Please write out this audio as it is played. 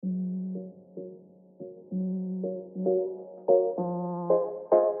Hey, yo,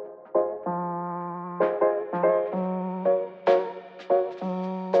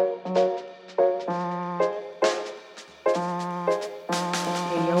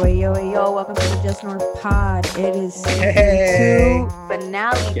 welcome to the Just North Pod. It is season 2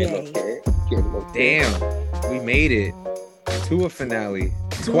 finale day. Damn, we made it to a finale.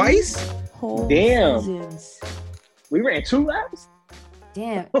 Twice? Whole Damn. seasons. We ran 2 laps?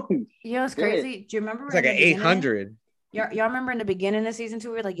 Damn. Holy You know what's shit. crazy? Do you remember It's like in an the beginning? 800. Y'all remember in the beginning of season 2,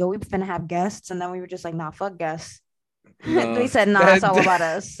 we were like, yo, we finna have guests. And then we were just like, nah, fuck guests. No. They said, nah, it's all about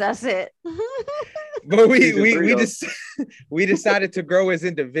us. That's it. But Season 3, we decided to grow as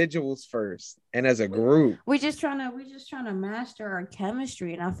individuals first and as a group. we just trying to master our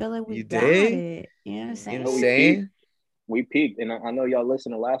chemistry, and I feel like we You got did? it. You know what I'm You saying? know what I'm saying? We peaked, and I know y'all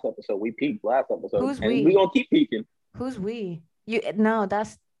listened to last episode. We peaked last episode. Who's and we? we gonna keep peaking. Who's we?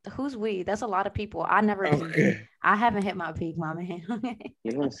 That's who's we? That's a lot of people. I never peaked. Okay. I haven't hit my peak, my man.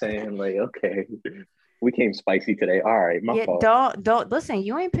 You know what I'm saying? Like, okay, we came spicy today. All right, my Yeah, fault. don't listen.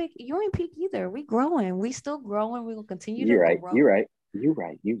 You ain't peak either. We growing. We still growing. We will continue You're to right. grow. You're right. You're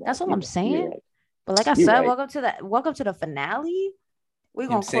right. That's all You're I'm right. saying. You're right. But like I You're said, right. welcome to the finale. We're You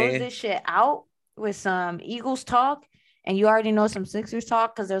know what gonna I'm close saying? this shit out with some Eagles talk, and you already know some Sixers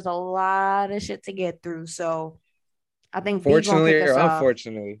talk because there's a lot of shit to get through. So I think B gonna Fortunately kick us or off.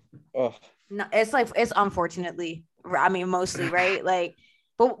 unfortunately. Oh, No, it's unfortunately. I mean, mostly, right? Like,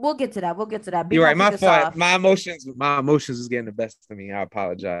 but we'll get to that. B you're gonna right. My kick us fault. off. My emotions is getting the best of me. I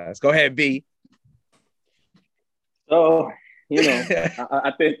apologize. Go ahead, B. So, you know,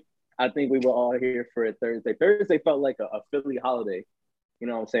 I think we were all here for a Thursday. Thursday felt like a Philly holiday. You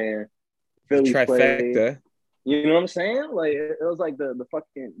know what I'm saying? Philly played. Trifecta. You know what I'm saying? Like it was like the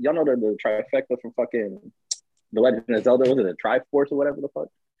fucking, y'all know the trifecta from fucking The Legend of Zelda. Was it a Triforce or whatever the fuck?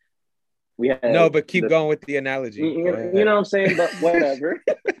 We had No, but keep going with the analogy. You Go ahead. know what I'm saying? But whatever.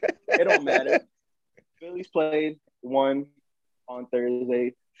 It don't matter. Phillies played, won on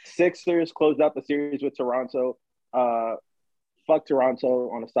Thursday. Sixers closed out the series with Toronto. Fuck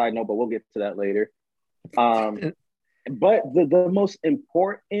Toronto on a side note, but we'll get to that later. But the most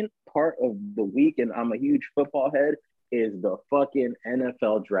important part of the week, and I'm a huge football head, is the fucking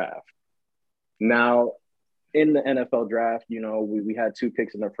NFL draft. Now, in the NFL draft, you know, we had 2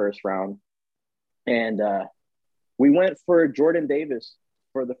 picks in the first round. And we went for Jordan Davis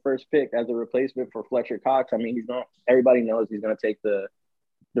for the first pick as a replacement for Fletcher Cox. I mean, everybody knows he's going to take the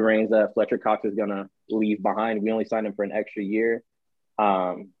reins that Fletcher Cox is going to leave behind. We only signed him for an extra year.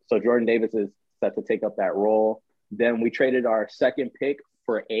 So Jordan Davis is set to take up that role. Then we traded our second pick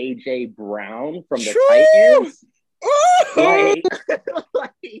for A.J. Brown from the Titans.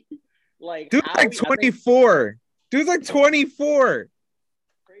 Like Dude's like 24. Dude's like 24.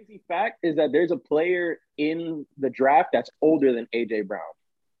 Crazy fact is that there's a player in the draft that's older than A.J. Brown,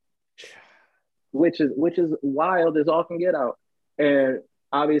 which is wild as all can get out. And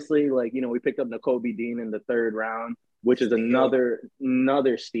obviously, like, you know, we picked up Nakobe Dean in the 3rd round, which is another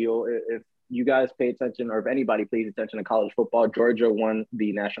steal. If you guys pay attention, or if anybody pays attention to college football, Georgia won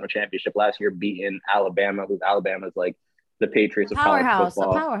the national championship last year, beating Alabama, who's Alabama's like the Patriots of college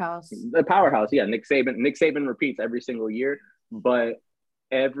football. The powerhouse. Yeah, Nick Saban repeats every single year, but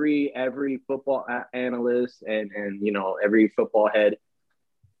every football analyst and you know, every football head,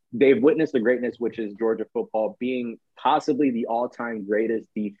 they've witnessed the greatness, which is Georgia football being possibly the all-time greatest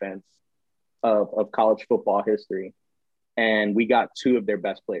defense of college football history. And we got 2 of their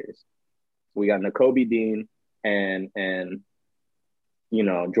best players. We got Nakobe Dean and you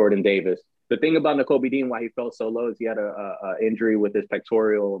know, Jordan Davis. The thing about Nakobe Dean, why he felt so low, is he had a injury with his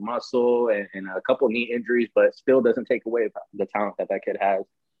pectoral muscle and a couple knee injuries, but still doesn't take away the talent that kid has.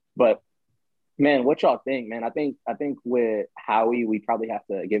 But man, what y'all think, man? I think with Howie, we probably have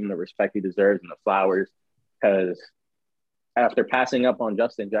to give him the respect he deserves and the flowers, because after passing up on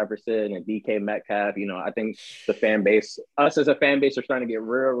Justin Jefferson and DK Metcalf, you know, I think the fan base, us as a fan base, are starting to get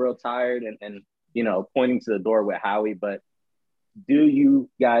real tired and you know, pointing to the door with Howie. But do you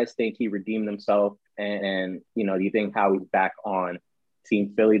guys think he redeemed himself? And you know, do you think Howie's back on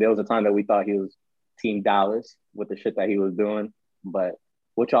Team Philly? There was a time that we thought he was Team Dallas with the shit that he was doing. But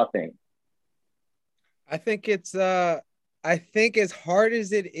what y'all think? I think as hard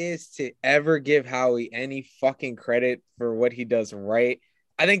as it is to ever give Howie any fucking credit for what he does right,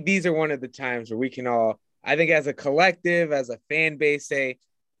 I think these are one of the times where we can all, I think as a collective, as a fan base, say,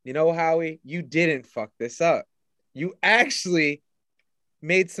 you know, Howie, you didn't fuck this up. You actually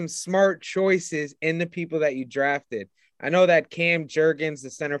made some smart choices in the people that you drafted. I know that Cam Jurgens, the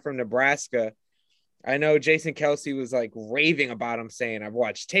center from Nebraska, I know Jason Kelsey was like raving about him, saying, I've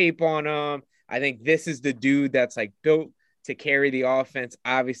watched tape on him. I think this is the dude that's like built to carry the offense,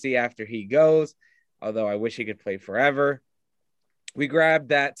 obviously, after he goes, although I wish he could play forever. We grabbed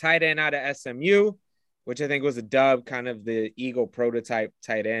that tight end out of SMU, which I think was a dub, kind of the Eagle prototype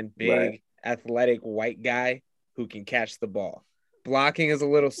tight end, big, athletic white guy who can catch the ball. Blocking is a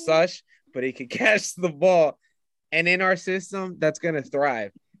little sush, but he can catch the ball. And in our system, that's going to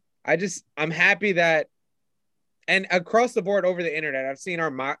thrive. I'm happy that, and across the board over the internet, I've seen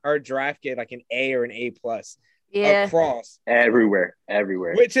our draft get like an A or an A+. Yeah. Across. Everywhere.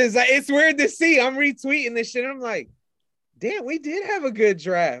 Which is, like, it's weird to see. I'm retweeting this shit. And I'm like, damn, we did have a good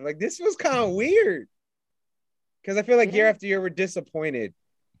draft. Like, this was kind of weird. Because I feel like year after year, we're disappointed.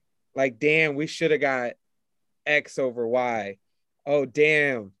 Like, damn, we should have got X over Y. Oh,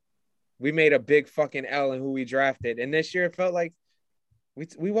 damn. We made a big fucking L in who we drafted. And this year, it felt like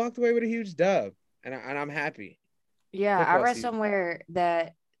we walked away with a huge dub. And I'm happy. Yeah, I read somewhere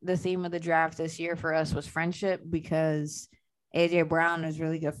that the theme of the draft this year for us was friendship, because AJ Brown is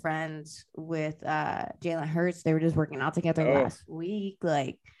really good friends with Jalen Hurts. They were just working out together last week.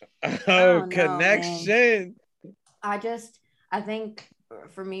 Like, connection. I think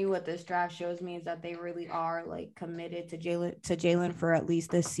for me, what this draft shows me is that they really are like committed to Jalen for at least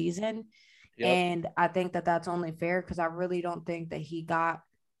this season. Yep. And I think that that's only fair, because I really don't think that he got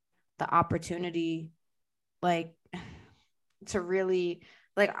the opportunity, like, to really,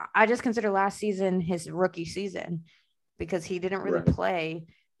 like, I just consider last season his rookie season, because he didn't really play.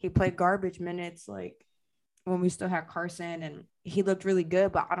 He played garbage minutes, like, when we still had Carson, and he looked really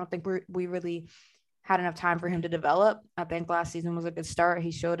good, but I don't think we really had enough time for him to develop. I think last season was a good start.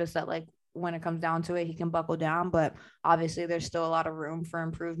 He showed us that, like, when it comes down to it, he can buckle down, but obviously there's still a lot of room for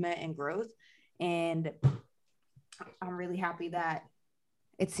improvement and growth. And I'm really happy that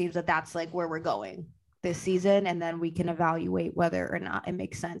it seems that that's like where we're going this season. And then we can evaluate whether or not it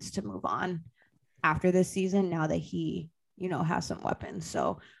makes sense to move on after this season, now that he, has some weapons.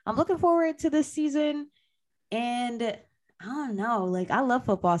 So I'm looking forward to this season. And I don't know, like, I love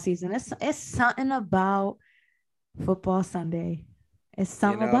football season. It's something about football Sunday. It's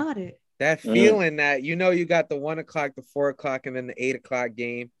something about it. That feeling that, you got the 1 o'clock, the 4 o'clock, and then the 8 o'clock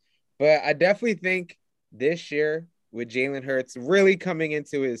game. But I definitely think this year, with Jalen Hurts really coming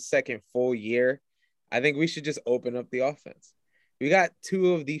into his second full year, I think we should just open up the offense. We got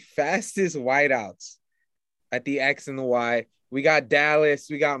two of the fastest wideouts at the X and the Y. We got Dallas,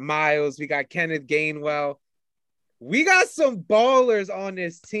 we got Miles, we got Kenneth Gainwell. We got some ballers on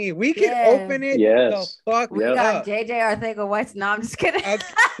this team. We can open it the fuck up. We got JJ Arcega-White. No, I'm just kidding.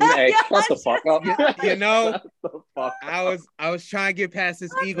 Hey, shut the fuck up. I was trying to get past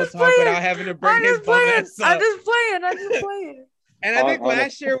this Eagle talk without having to bring his bum ass up. I'm just playing. And I think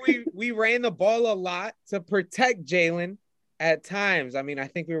last year we ran the ball a lot to protect Jalen at times. I mean, I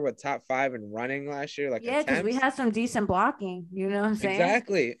think we were top 5 in running last year. Like, because we had some decent blocking. You know what I'm saying?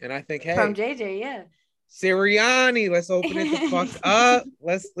 Exactly. And I think, hey, from JJ, Sirianni, let's open it the fuck up.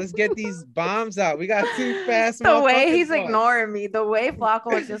 Let's get these bombs out. We got too fast. The way he's ignoring me, the way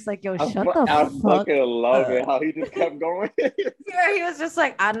Flacco was just like, "Yo, shut the fuck up." I fucking love it how he just kept going. Yeah, he was just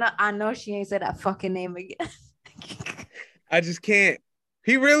like, "I know she ain't said that fucking name again." I just can't.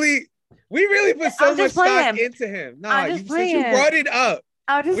 We really put so much stock into him. Nah, since you brought it up,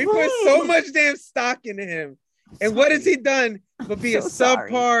 we put so much damn stock into him. And what has he done but be a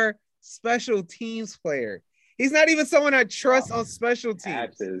subpar special teams player? He's not even someone I trust on special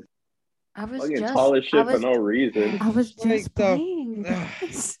teams. I was just tall as shit for no reason. I was just playing. I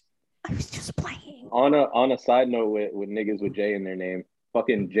was just playing. On a side note with niggas with J in their name,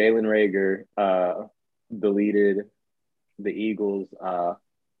 fucking Jalen Reagor deleted the Eagles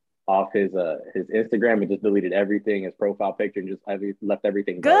off his Instagram and just deleted everything, his profile picture, and just left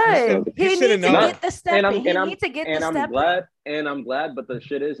everything good. So he needs to get the step. I'm glad, but the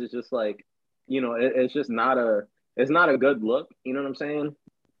shit is just like, it's just not a good look. You know what I'm saying?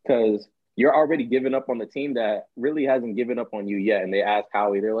 Because you're already giving up on the team that really hasn't given up on you yet. And they asked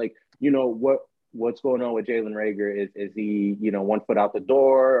Howie, they're like, what's going on with Jalen Reagor? Is he, 1 foot out the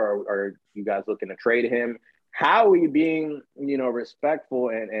door, or are you guys looking to trade him? Howie, being, respectful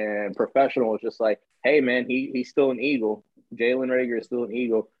and professional, is just like, hey man, he's still an Eagle. Jalen Reagor is still an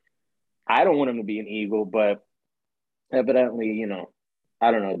Eagle. I don't want him to be an Eagle, but evidently,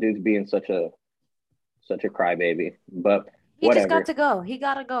 I don't know, dude's being such a crybaby. But he whatever. Just got to go. He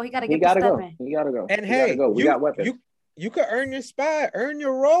gotta go. He gotta get the step in. He gotta go. And hey, we got weapons. You could earn your spot, earn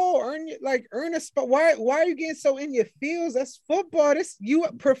your role, earn a spot. Why are you getting so in your feels? That's football. You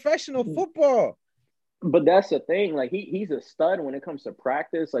professional football. But that's the thing. Like he's a stud when it comes to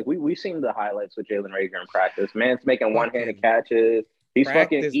practice. Like we've seen the highlights with Jalen Reagor in practice. Man's making one-handed catches. He's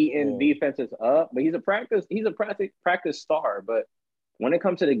fucking eating defenses up. But he's a practice star. But when it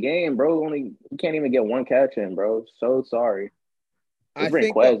comes to the game, bro, he can't even get one catch in, bro. So sorry. I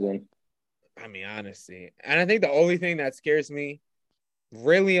think honestly, and I think the only thing that scares me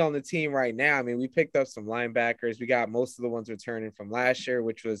really on the team right now, I mean, we picked up some linebackers. We got most of the ones returning from last year,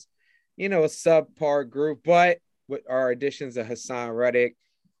 which was, a subpar group, but with our additions of Hassan Reddick,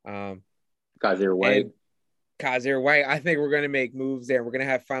 Kyzir White, I think we're going to make moves there. We're going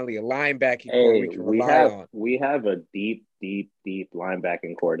to have finally a linebacking core we can rely on. We have a deep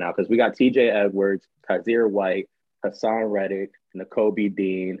linebacking core now because we got TJ Edwards, Kyzir White, Hassan Reddick, Nakobe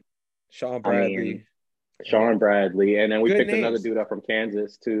Dean, Sean Bradley, and then we picked another dude up from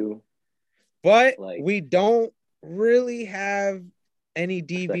Kansas too. But we don't really have any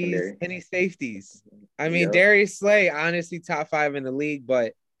DBs, any safeties. I mean, Darius Slay, honestly, top 5 in the league,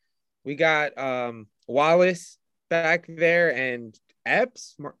 but we got Wallace back there and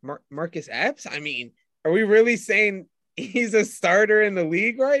Epps, Marcus Epps. I mean, are we really saying he's a starter in the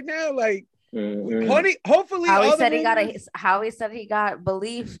league right now? Like, hopefully, Howie said he got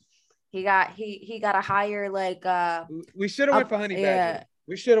belief. He got a higher we should have went for Honey Badger.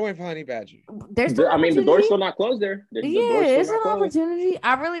 We should have went for Honey Badger. The door's still not closed there. It's an opportunity.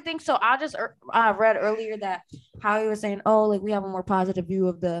 I really think so. I just read earlier that Howie was saying, we have a more positive view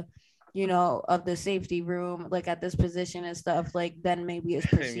of the, of the safety room, like at this position and stuff, like then maybe it's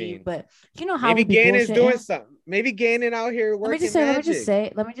perceived. But how maybe Gannon's doing something. Maybe Gannon out here working Let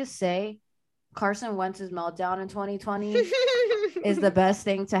me just say, Carson Wentz's meltdown in 2020 is the best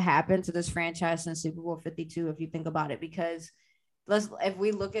thing to happen to this franchise since Super Bowl 52, if you think about it, because if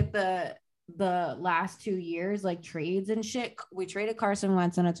we look at the last 2 years, like trades and shit, we traded Carson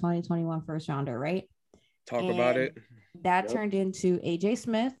Wentz in a 2021 first rounder, right? About it. That turned into AJ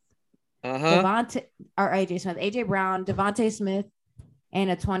Smith, AJ Brown, Devontae Smith,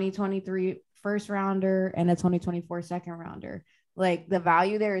 and a 2023 first rounder and a 2024 second rounder. Like the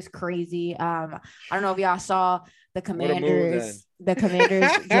value there is crazy. I don't know if y'all saw the Commanders. The Commanders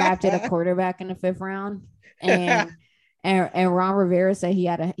drafted a quarterback in the 5th round, and Ron Rivera said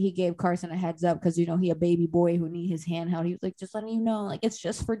he gave Carson a heads up because he a baby boy who need his handheld. He was like, just letting you know, like it's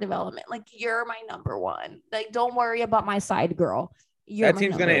just for development. Like you're my number one. Like don't worry about my side girl. That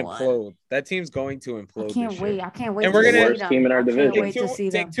team's gonna implode. That team's going to implode. I can't wait. And we're gonna worst team in our division.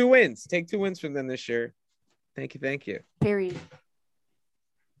 Take 2 wins. Take 2 wins from them this year. Thank you. Period.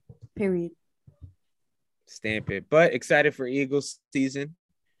 Stamp it. But excited for Eagles season.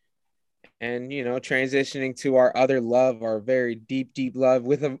 And, transitioning to our other love, our very deep, deep love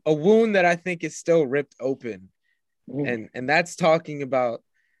with a wound that I think is still ripped open. And that's talking about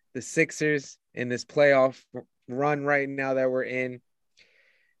the Sixers in this playoff run right now that we're in.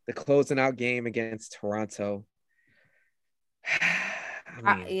 The closing out game against Toronto.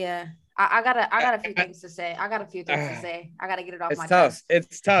 I got a few things to say. I got to get it off my chest.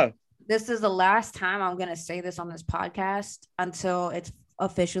 It's tough. This is the last time I'm going to say this on this podcast until it's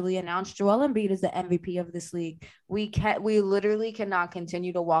officially announced. Joel Embiid is the MVP of this league. We literally cannot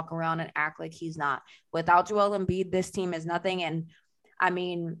continue to walk around and act like he's not. Without Joel Embiid, this team is nothing. And I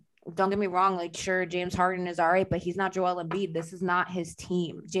mean, don't get me wrong. Like, sure, James Harden is all right, but he's not Joel Embiid. This is not his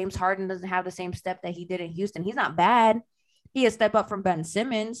team. James Harden doesn't have the same step that he did in Houston. He's not bad. He a step up from Ben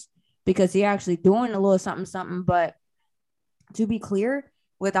Simmons because he actually doing a little something. But to be clear,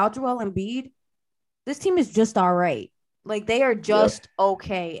 without Joel Embiid, this team is just all right. Like, they are just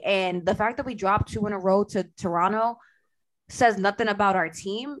okay. And the fact that we dropped 2 in a row to Toronto says nothing about our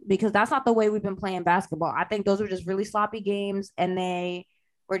team because that's not the way we've been playing basketball. I think those were just really sloppy games, and they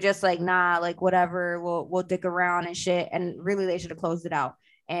were just like, nah, like, whatever, we'll dick around and shit. And really, they should have closed it out.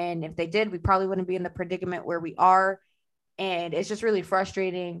 And if they did, we probably wouldn't be in the predicament where we are. And it's just really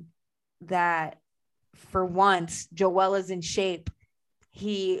frustrating that for once, Joel is in shape.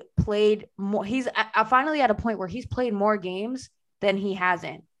 He played more. He's finally at a point where he's played more games than he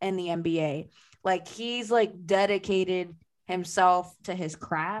hasn't in the NBA. Like, he's like dedicated himself to his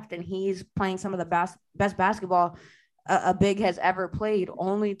craft, and he's playing some of the best basketball a big has ever played,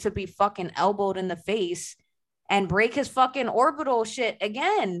 only to be fucking elbowed in the face and break his fucking orbital shit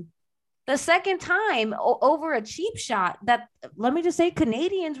again. The second time over a cheap shot that, let me just say,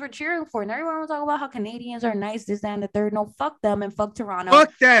 Canadians were cheering for. And everyone was talking about how Canadians are nice, this, that, and the third. No, fuck them and fuck Toronto.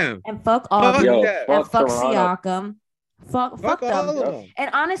 Fuck them. And fuck Aubrey. And fuck Toronto. Siakam. Fuck them. And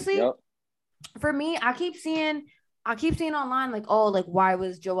honestly, Yep. for me, I keep seeing online, like, oh, like, why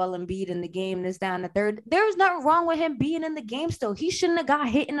was Joel Embiid in the game, this, that, and the third? There's nothing wrong with him being in the game still. He shouldn't have got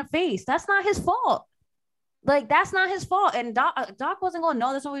hit in the face. That's not his fault. Like, that's not his fault. And Doc wasn't going to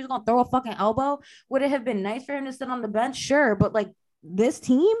know this when he was going to throw a fucking elbow. Would it have been nice for him to sit on the bench? Sure. But like this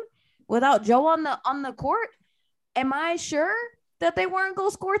team without Joe on the court, am I sure that they weren't going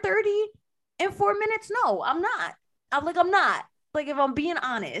to score 30 in 4 minutes? No, I'm not. I'm not. Like, if I'm being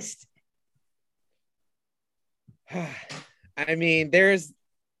honest. I mean, there's,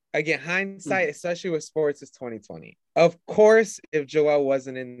 again, hindsight, especially with sports, is 2020. Of course, if Joel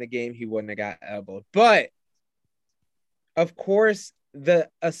wasn't in the game, he wouldn't have got elbowed. But of course, the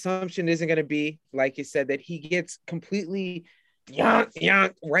assumption isn't going to be, like you said, that he gets completely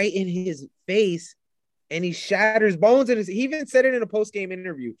yonk right in his face and he shatters bones in his. He even said it in a post-game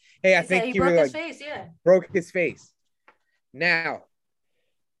interview. Hey, I think he broke his face. Yeah, broke his face. Now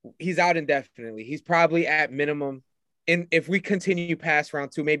he's out indefinitely. He's probably at minimum, and if we continue past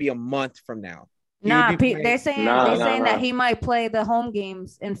round 2, maybe a month from now. They're saying that he might play the home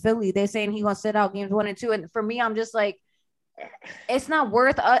games in Philly. They're saying he's gonna sit out games 1 and 2. And for me, I'm just like, it's not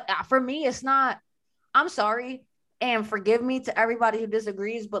worth. For me, it's not. I'm sorry, and forgive me to everybody who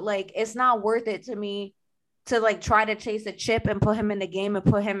disagrees, but like, it's not worth it to me to like try to chase a chip and put him in the game and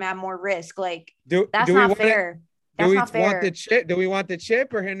put him at more risk. Like, that's not fair. That's not fair. Do we want the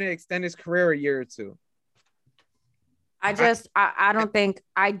chip or him to extend his career a year or two? I don't think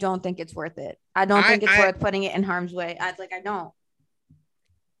it's worth it. I don't think it's worth putting it in harm's way. I don't.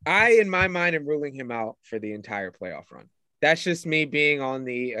 In my mind, am ruling him out for the entire playoff run. That's just me being on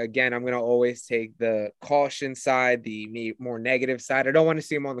the, again, I'm going to always take the caution side, the more negative side. I don't want to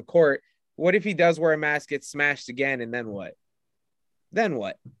see him on the court. What if he does wear a mask, gets smashed again, and then what?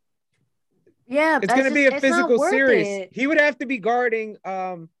 Yeah, it's going to be a physical series. He would have to be guarding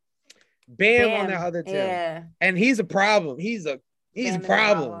Bam on the other team. Yeah. And he's a problem. He's a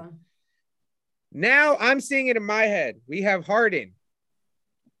problem. Now I'm seeing it in my head. We have Harden.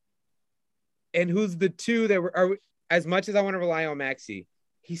 And who's the two that are, as much as I want to rely on Maxey,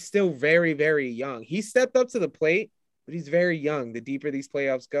 he's still very, very young. He stepped up to the plate, but he's very young. The deeper these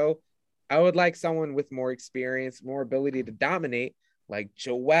playoffs go, I would like someone with more experience, more ability to dominate, like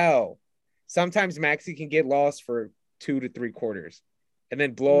Joel. Sometimes Maxey can get lost for 2 to 3 quarters and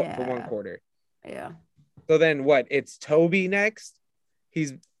then blow up for 1 quarter. Yeah. So then what? It's Toby next.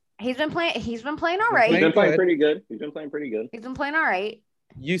 He's been playing all right. He's been playing pretty good. He's been playing all right.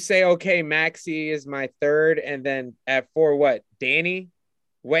 You say, okay, Maxey is my third, and then at 4, what? Danny?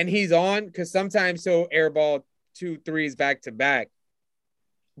 When he's on, because sometimes he'll airball 2 threes back to back,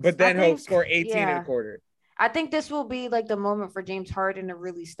 but then he'll score 18 in a quarter. I think this will be like the moment for James Harden to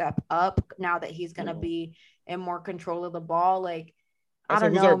really step up now that he's going to be in more control of the ball. Like, I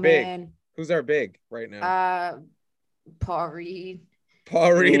don't know, man. Who's our big right now? Paul Reed.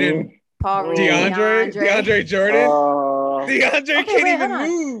 And DeAndre Jordan. DeAndre can't even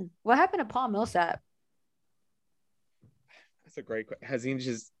move. What happened to Paul Millsap? That's a great question. Has he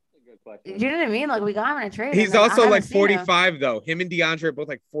just? You know what I mean? Like, we got him in a trade. He's also like 45 though. Him and DeAndre are both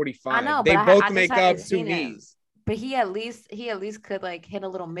like 45. I know, they both make up 2 knees. But he at least could like hit a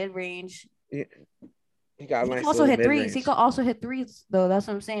little mid range. Yeah. He got he also hit threes. He could also hit threes though. That's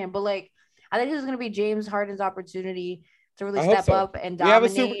what I'm saying. But like, I think this is gonna be James Harden's opportunity to really step up and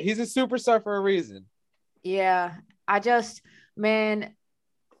dominate. He's a superstar for a reason. Yeah, man,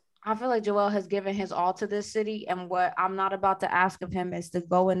 I feel like Joel has given his all to this city, and what I'm not about to ask of him is to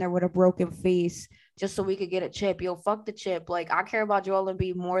go in there with a broken face just so we could get a chip. Yo, fuck the chip. Like, I care about Joel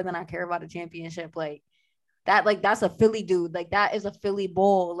Embiid more than I care about a championship. Like, that's a Philly dude. Like, that is a Philly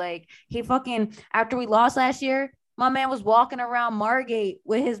bull. Like, he fucking, after we lost last year, my man was walking around Margate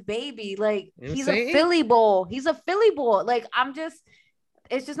with his baby. Like, he's a Philly bull. He's a Philly bull. Like,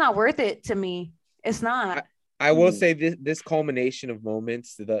 it's just not worth it to me. It's not. I will say this culmination of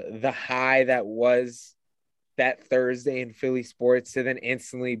moments, the high that was that Thursday in Philly sports, to then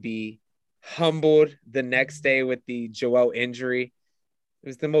instantly be humbled the next day with the Joel injury. It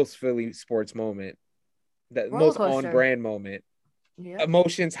was the most Philly sports moment, the most on-brand moment. Yeah.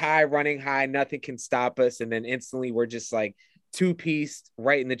 Emotions high, running high, nothing can stop us, and then instantly we're just like 2-piece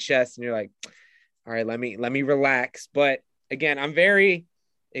right in the chest, and you're like, all right, let me relax. But again, I'm very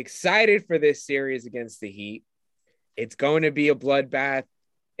excited for this series against the Heat. It's going to be a bloodbath.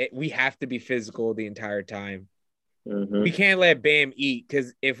 We have to be physical the entire time. Mm-hmm. We can't let Bam eat,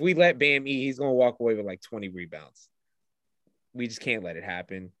 because if we let Bam eat, he's going to walk away with like 20 rebounds. We just can't let it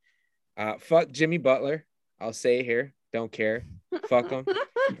happen. Fuck Jimmy Butler. I'll say it here. Don't care. Fuck him.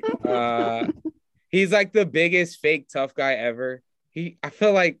 He's like the biggest fake tough guy ever. I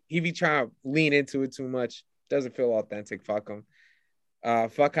feel like he be trying to lean into it too much. Doesn't feel authentic. Fuck him.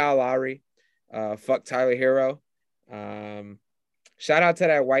 Fuck Kyle Lowry. Fuck Tyler Hero. Shout out to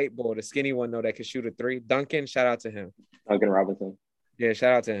that white boy, the skinny one though that could shoot a three. Duncan, shout out to him. Duncan Robinson. Yeah,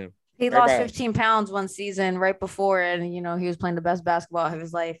 shout out to him. He lost 15 pounds one season right before, and he was playing the best basketball of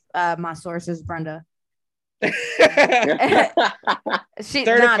his life. My source is Brenda.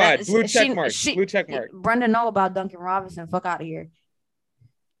 Certified blue check mark. Blue check mark. Brenda know about Duncan Robinson. Fuck out of here.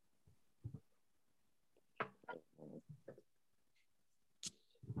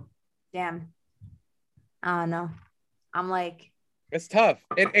 Damn. I don't know. I'm like, it's tough.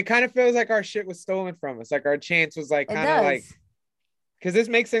 It kind of feels like our shit was stolen from us. Like our chance was like kind of like, because this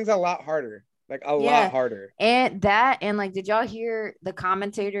makes things a lot harder. Like a lot harder. And like, did y'all hear the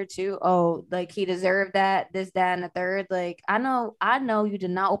commentator too? Oh, like he deserved that, this, that, and the third. Like, I know you did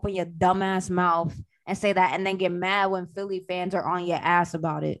not open your dumbass mouth and say that and then get mad when Philly fans are on your ass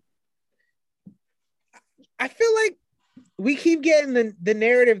about it. I feel like we keep getting the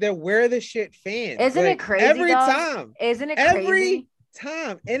narrative that we're the shit fans. Isn't it crazy? Every time. Isn't it crazy? Every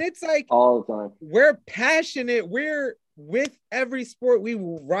time. And it's like all the time. We're passionate. We're with every sport. We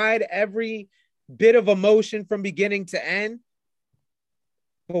will ride every bit of emotion from beginning to end.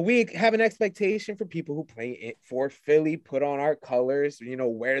 But we have an expectation for people who play it for Philly, put on our colors,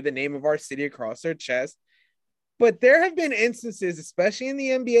 wear the name of our city across their chest. But there have been instances, especially in the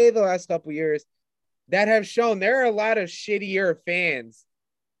NBA the last couple of years, that have shown there are a lot of shittier fans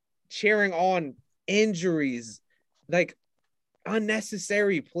cheering on injuries, like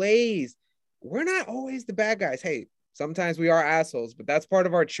unnecessary plays. We're not always the bad guys. Hey, sometimes we are assholes, but that's part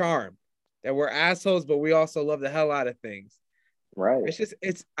of our charm, that we're assholes, but we also love the hell out of things. Right. It's just,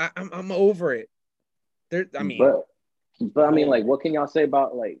 I'm over it. But I mean, like, what can y'all say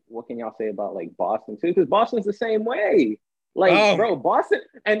about Boston too? Because Boston's the same way. Like, bro, Boston,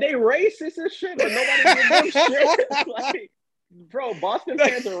 and they racist as shit, but nobody gives them shit. Like, bro, Boston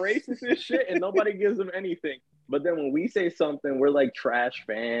fans are racist as shit, and nobody gives them anything. But then when we say something, we're like trash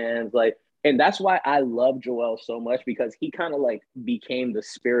fans, like, and that's why I love Joel so much, because he kind of like became the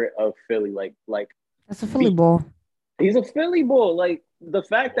spirit of Philly. Like that's a Philly bull. He's a Philly bull. Like the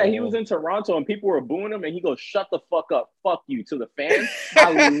fact that he was in Toronto and people were booing him, and he goes, "Shut the fuck up, fuck you" to the fans.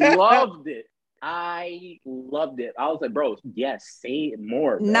 I loved it. I loved it. I was like, bro, yes, say it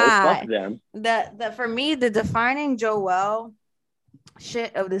more. Bro. Nah, fuck them. The for me, the defining Joel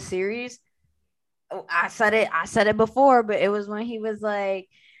shit of the series, I said it before, but it was when he was like,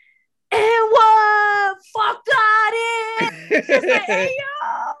 "And what? Fuck that is." Like, hey,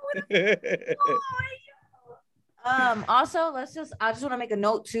 yo. Also, I just want to make a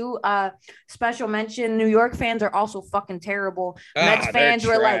note too. Special mention: New York fans are also fucking terrible. Mets fans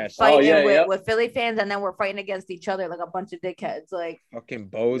were like fighting with Philly fans, and then we're fighting against each other like a bunch of dickheads. Like fucking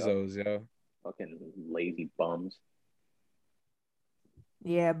bozos, yo. Fucking lazy bums.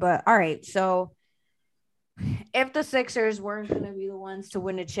 Yeah, but all right. So, if the Sixers weren't going to be the ones to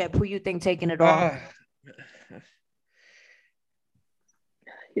win the chip, who you think taking it all?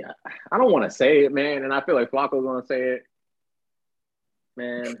 Yeah, I don't want to say it, man, and I feel like Flacco's gonna say it,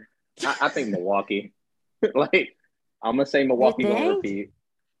 man. I think Milwaukee. Like, I'm gonna say Milwaukee gonna repeat.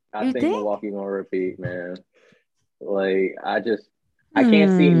 I think Milwaukee gonna repeat, man. Like, I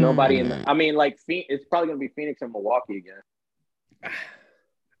can't see nobody in the. I mean, like, it's probably gonna be Phoenix and Milwaukee again.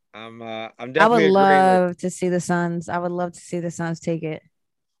 I'm definitely. I would love to see the Suns. I would love to see the Suns take it.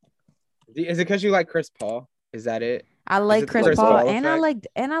 Is it because you like Chris Paul? Is that it? I like Chris Paul, and I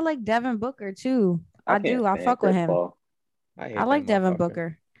like Devin Booker too. I do. I fuck with him. I like Devin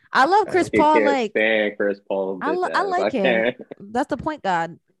Booker. I love Chris Paul. Like Chris Paul. I like him. That's the point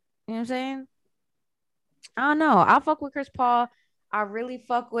guard. You know what I'm saying? I don't know. I fuck with Chris Paul. I really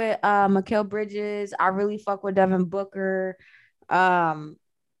fuck with Mikal Bridges. I really fuck with Devin Booker. I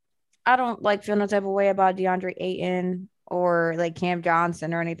don't like feel no type of way about DeAndre Ayton or like Cam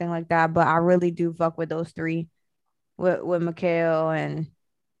Johnson or anything like that, but I really do fuck with those three. With Mikal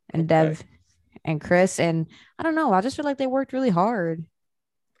and Dev and Chris, and I don't know. I just feel like they worked really hard.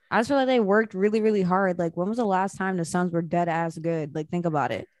 I just feel like they worked really, really hard. Like, when was the last time the Suns were dead ass good? Like, think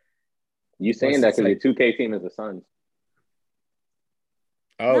about it. You saying that because your 2K team is the Suns?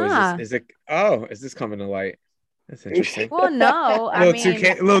 Oh, nah. Is this coming to light? That's interesting. Well, no,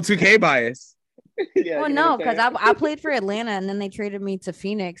 little 2K bias. Yeah, well, no, because I played for Atlanta and then they traded me to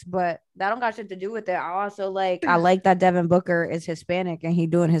Phoenix, but that don't got shit to do with it. I also like that Devin Booker is Hispanic and he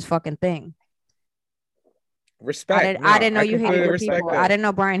doing his fucking thing. Respect. I didn't know you hated your people. I didn't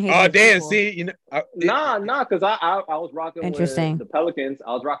know Brian hated. Oh damn! People. See, nah, because I was rocking with the Pelicans.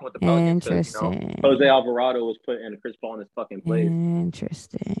 I was rocking with the Pelicans. Interesting. Jose Alvarado was putting Chris Paul in his fucking place.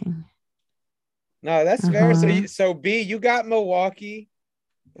 Interesting. No, that's fair. So B, you got Milwaukee.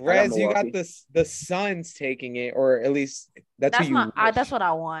 Rez, you got the Suns taking it, or at least that's what what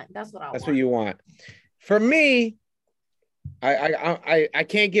I want. That's what you want. For me, I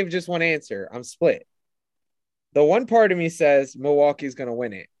can't give just one answer. I'm split. The one part of me says Milwaukee's gonna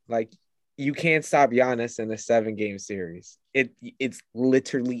win it. Like, you can't stop Giannis in a 7-game series. It's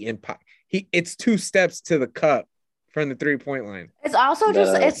literally impossible. It's 2 steps to the cup from the 3-point line. It's also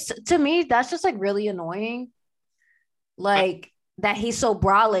just to me, that's just like really annoying. Like that he's so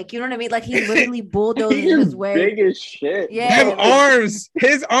brolic. You know what I mean? Like he literally bulldozes his way. Big as shit. Yeah. Them arms,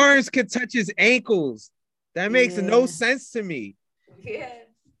 his arms could touch his ankles. That makes no sense to me. Yeah.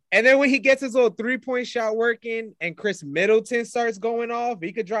 And then when he gets his little 3-point shot working and Chris Middleton starts going off,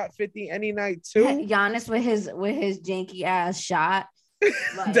 he could drop 50 any night too. Giannis with his janky ass shot.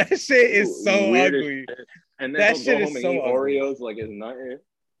 Like, that shit is so ugly. And then he'll go home and eat Oreos like it's nothing.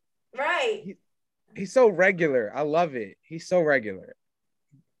 Right. He's so regular. I love it. He's so regular.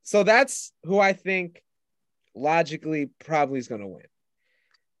 So that's who I think logically probably is going to win.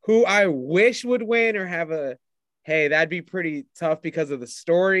 Who I wish would win or have hey, that'd be pretty tough because of the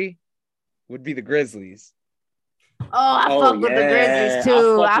story, would be the Grizzlies. Oh, I fuck with the Grizzlies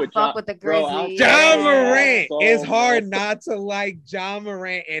too. I fuck with the Grizzlies. Ja Morant. It's hard not to like Ja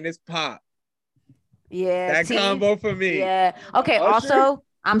Morant and his pop. Yeah. That combo for me. Yeah. Okay. Also,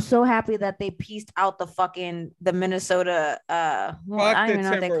 I'm so happy that they pieced out the Minnesota. I don't even know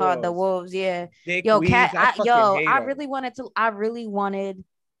what they call it, the Wolves. Yeah. Cat. I really wanted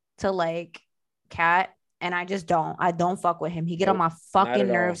to like Cat. And I just don't. I don't fuck with him. He get on my fucking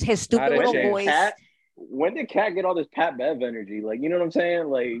nerves. His stupid little voice. When did Cat get all this Pat Bev energy? Like, you know what I'm saying?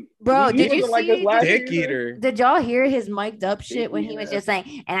 Like, bro, did you see? Dick eater. Did y'all hear his mic'd up shit when he was just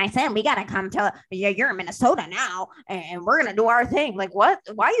saying, and I said, we got to come tell you're in Minnesota now and we're going to do our thing. Like, what?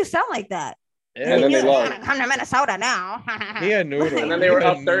 Why you sound like that? Yeah, and then they lost. Come to Minnesota now. He a noodle. And then they were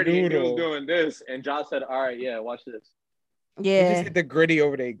up 30 and he was doing this. And Josh said, all right, yeah, watch this. Yeah, he just hit the gritty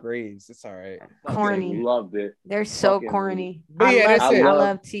over their graves. It's all right. Corny. Loved it. They're so corny. I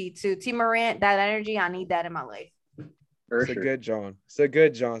love T too. T Morant, that energy, I need that in my life. It's a good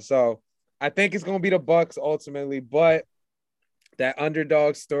John. So I think it's gonna be the Bucks ultimately, but that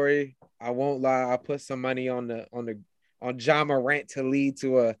underdog story, I won't lie. I put some money on Ja Morant to lead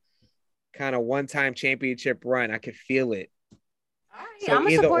to a kind of one-time championship run. I could feel it. All right, so I'm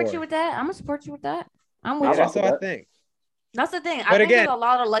gonna support you with that. I'm with you. That's what I think. That's the thing. I think there's a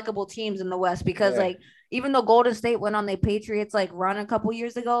lot of likable teams in the West because, like, even though Golden State went on the Patriots like run a couple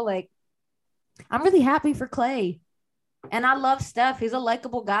years ago, like, I'm really happy for Clay, and I love Steph. He's a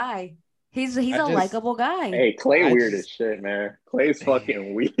likable guy. He's a likable guy. Hey, Clay weird as shit, man. Clay's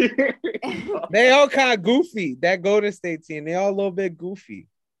fucking weird. They all kind of goofy. That Golden State team, they all a little bit goofy.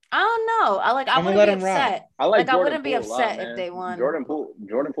 I don't know. I wouldn't be upset. I wouldn't be upset if they won. Jordan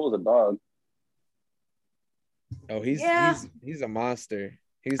Poole's a dog. Oh, he's a monster.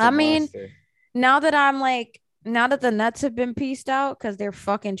 Monster. Now that the Nets have been pieced out because they're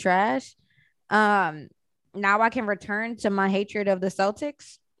fucking trash, now I can return to my hatred of the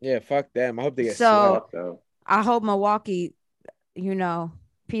Celtics. Yeah, fuck them. I hope they get swept. I hope Milwaukee,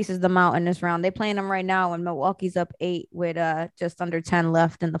 pieces them out in this round. They're playing them right now, and Milwaukee's up 8 with just under 10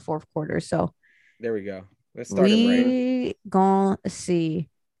 left in the fourth quarter. So there we go. Let's start it right. We gonna see.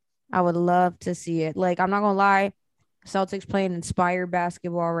 I would love to see it. Like, I'm not gonna lie, Celtics playing inspired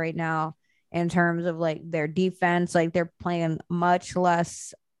basketball right now in terms of like their defense. Like, they're playing much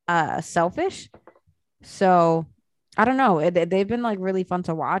less selfish. So I don't know. They've been like really fun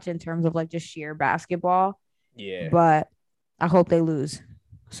to watch in terms of like just sheer basketball. Yeah. But I hope they lose.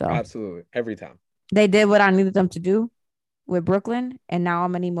 So absolutely every time. They did what I needed them to do with Brooklyn, and now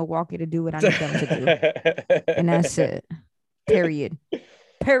I'm gonna need Milwaukee to do what I need them to do. And that's it. Period.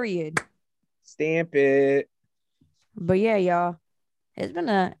 Stamp it. But yeah, y'all, it's been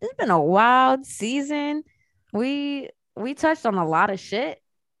a wild season. We touched on a lot of shit,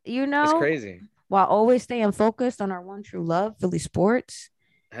 It's crazy. While always staying focused on our one true love, Philly sports.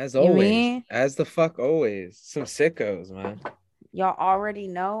 As always. As the fuck always. Some sickos, man. Y'all already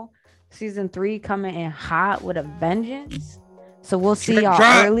know season 3 coming in hot with a vengeance. So we'll see y'all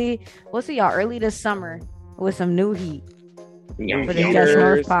early. We'll see y'all early this summer with some new heat. For the Just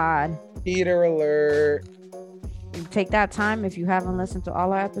North Pod. Heater alert. Take that time if you haven't listened to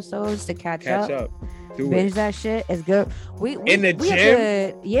all our episodes to catch up. Binge that shit. It's good. We in the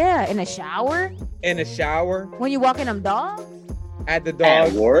gym. Yeah, in the shower. In the shower. When you walking them dogs. At the dog.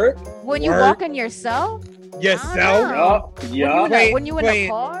 At work. When you walking yourself. Yup. When you in the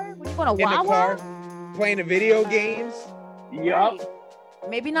car. When you going to Wawa. Playing the video games. Yup.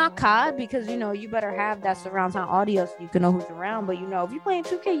 Maybe not COD because you better have that surround sound audio so you can know who's around. But if you're playing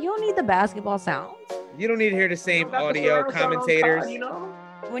 2K, you don't need the basketball sound. You don't need to hear the same audio commentators.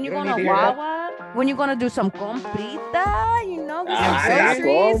 When you're gonna Wawa, when you're gonna do some comprita,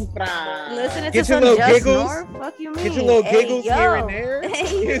 listening to some Just giggles. North. Fuck you mean? Get your little giggles here and there.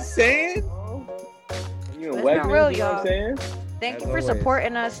 You saying? It's been real, y'all. Saying? Thank you for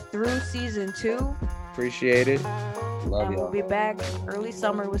supporting us through season 2. Appreciate it. Love and y'all. we'll be back early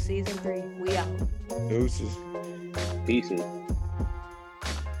summer with season 3. We out. Deuces. Pieces.